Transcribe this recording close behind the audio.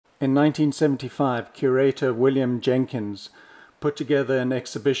In 1975, curator William Jenkins put together an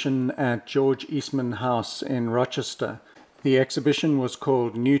exhibition at George Eastman House in Rochester. The exhibition was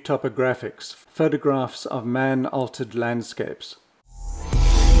called New Topographics, Photographs of Man-Altered Landscapes.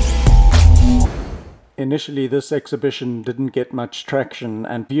 Initially, this exhibition didn't get much traction,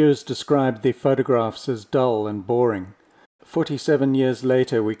 and viewers described the photographs as dull and boring. 47 years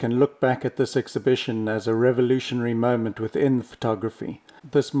later, we can look back at this exhibition as a revolutionary moment within photography.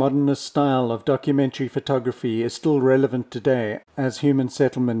 This modernist style of documentary photography is still relevant today as human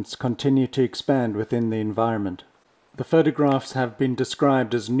settlements continue to expand within the environment. The photographs have been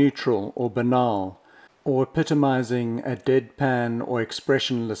described as neutral or banal, or epitomizing a deadpan or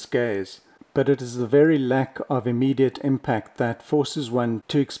expressionless gaze. But it is the very lack of immediate impact that forces one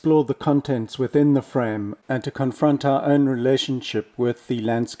to explore the contents within the frame and to confront our own relationship with the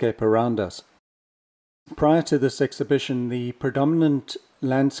landscape around us. Prior to this exhibition, the predominant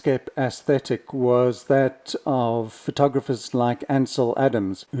landscape aesthetic was that of photographers like Ansel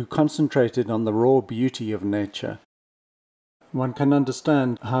Adams, who concentrated on the raw beauty of nature. One can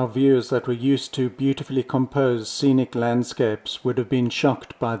understand how viewers that were used to beautifully composed scenic landscapes would have been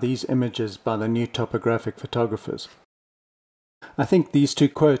shocked by these images by the new topographic photographers. I think these two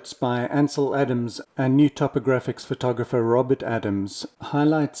quotes by Ansel Adams and new topographics photographer Robert Adams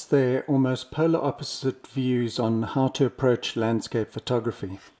highlights their almost polar opposite views on how to approach landscape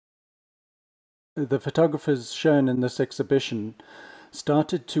photography. The photographers shown in this exhibition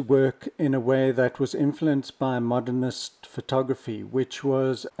started to work in a way that was influenced by modernist photography, which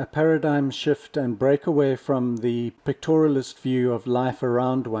was a paradigm shift and breakaway from the pictorialist view of life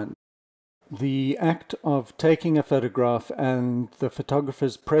around one. The act of taking a photograph and the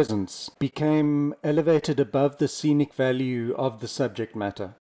photographer's presence became elevated above the scenic value of the subject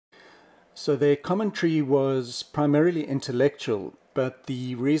matter. So their commentary was primarily intellectual, but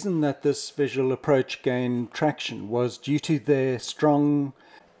the reason that this visual approach gained traction was due to their strong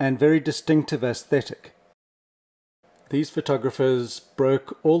and very distinctive aesthetic. These photographers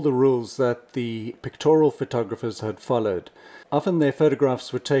broke all the rules that the pictorial photographers had followed. Often their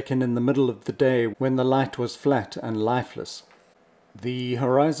photographs were taken in the middle of the day when the light was flat and lifeless. The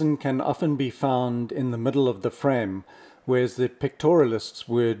horizon can often be found in the middle of the frame, whereas the pictorialists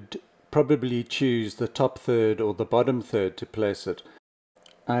would probably choose the top third or the bottom third to place it.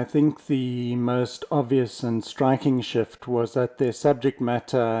 I think the most obvious and striking shift was that their subject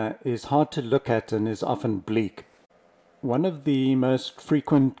matter is hard to look at and is often bleak. One of the most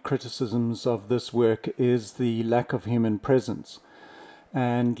frequent criticisms of this work is the lack of human presence,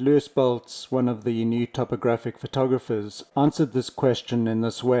 and Louis Baltz, one of the new topographic photographers, answered this question in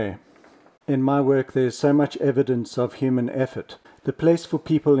this way. In my work there is so much evidence of human effort. The place for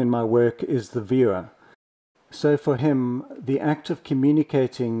people in my work is the viewer. So for him, the act of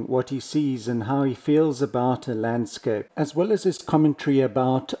communicating what he sees and how he feels about a landscape, as well as his commentary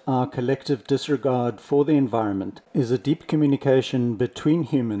about our collective disregard for the environment, is a deep communication between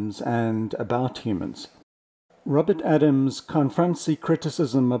humans and about humans. Robert Adams confronts the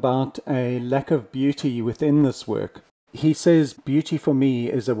criticism about a lack of beauty within this work. He says, "Beauty for me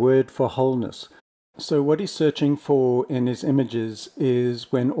is a word for wholeness." So what he's searching for in his images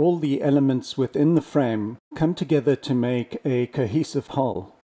is when all the elements within the frame come together to make a cohesive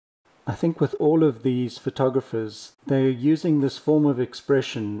whole. I think with all of these photographers, they're using this form of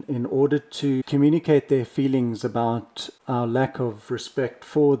expression in order to communicate their feelings about our lack of respect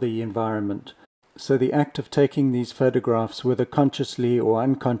for the environment. So the act of taking these photographs, whether consciously or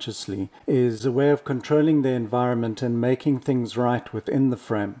unconsciously, is a way of controlling the environment and making things right within the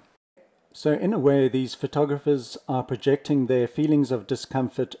frame. So in a way, these photographers are projecting their feelings of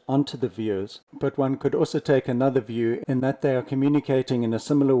discomfort onto the viewers, but one could also take another view in that they are communicating in a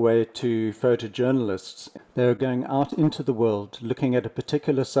similar way to photojournalists. They are going out into the world, looking at a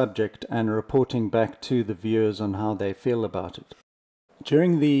particular subject and reporting back to the viewers on how they feel about it.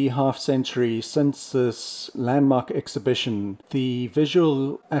 During the half-century since this landmark exhibition, the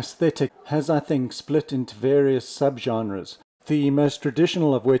visual aesthetic has, I think, split into various subgenres, the most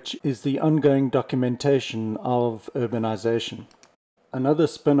traditional of which is the ongoing documentation of urbanization. Another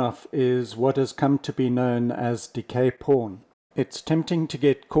spin-off is what has come to be known as decay porn. It's tempting to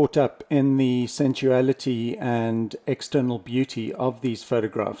get caught up in the sensuality and external beauty of these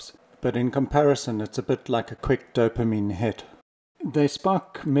photographs, but in comparison it's a bit like a quick dopamine hit. They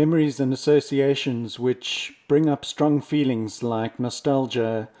spark memories and associations which bring up strong feelings like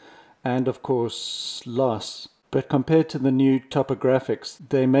nostalgia and, of course, loss. But compared to the new topographics,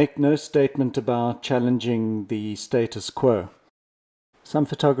 they make no statement about challenging the status quo. Some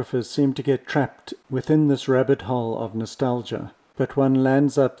photographers seem to get trapped within this rabbit hole of nostalgia. but one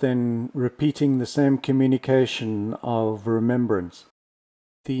lands up then repeating the same communication of remembrance.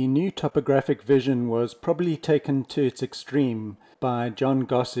 The new topographic vision was probably taken to its extreme by John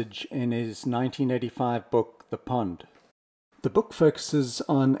Gossage in his 1985 book, The Pond. The book focuses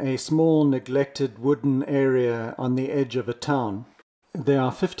on a small, neglected wooden area on the edge of a town. There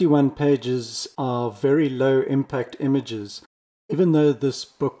are 51 pages of very low-impact images. Even though this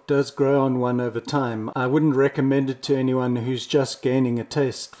book does grow on one over time, I wouldn't recommend it to anyone who's just gaining a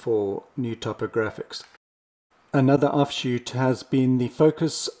taste for new topographics. Another offshoot has been the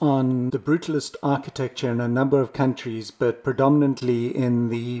focus on the brutalist architecture in a number of countries, but predominantly in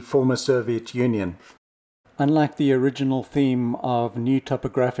the former Soviet Union. Unlike the original theme of new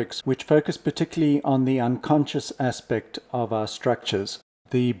topographics, which focused particularly on the unconscious aspect of our structures,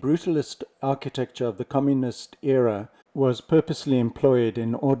 the brutalist architecture of the communist era was purposely employed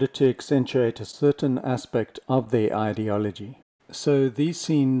in order to accentuate a certain aspect of their ideology. So these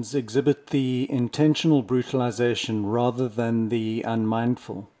scenes exhibit the intentional brutalization rather than the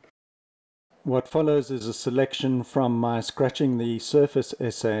unmindful. What follows is a selection from my Scratching the Surface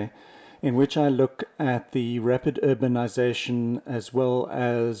essay, in which I look at the rapid urbanization as well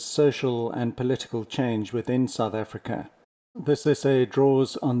as social and political change within South Africa. This essay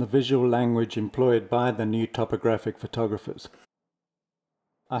draws on the visual language employed by the new topographic photographers.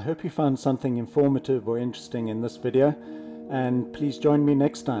 I hope you found something informative or interesting in this video, and please join me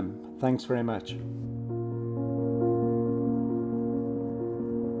next time. Thanks very much.